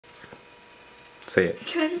Say it.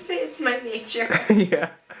 Can I just say it's my nature? Yeah.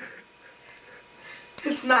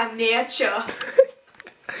 It's my nature.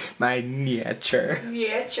 My nature.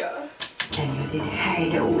 Nature. And you did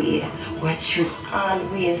hide away what should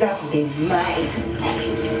always have been mine.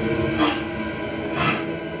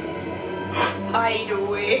 Hide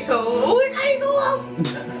away. Oh, it is so loud.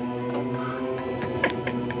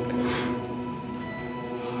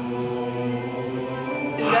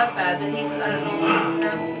 Is that bad that he's not a normal person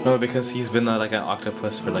now? No, because he's been like an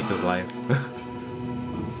octopus for like his life.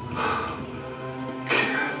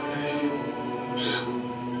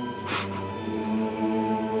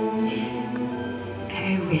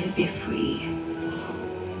 I will be free.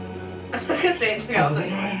 I'm not gonna say anything else When I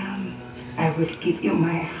anymore. am, I will give you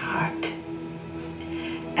my heart.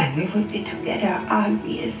 And we will be together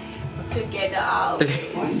always. Together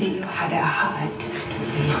always. Only you had a heart to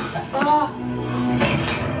live. Oh.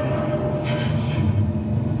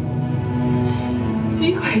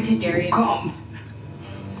 Why did you come?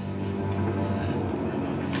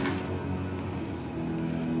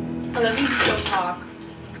 I love you, just don't talk.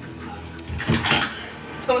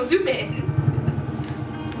 Don't zoom in.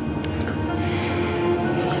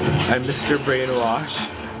 I'm Mr. Brainwash.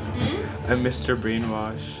 I'm Mr.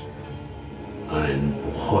 Brainwash. And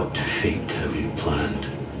what fate have you planned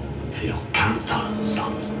for your character,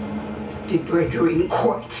 son? The brethren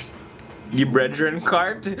court. You brethren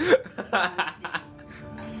cart?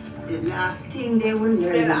 The last thing they will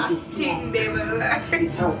learn. The last thing they will learn.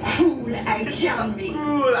 Is how cruel I can be.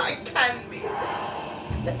 Cruel I can be.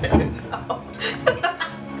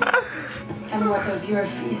 And what of your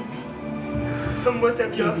fate? And what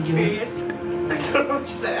of your fate? That's what you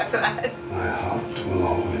said after that. My heart will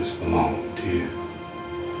always belong to you.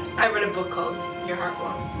 I read a book called Your Heart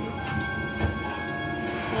Belongs to You.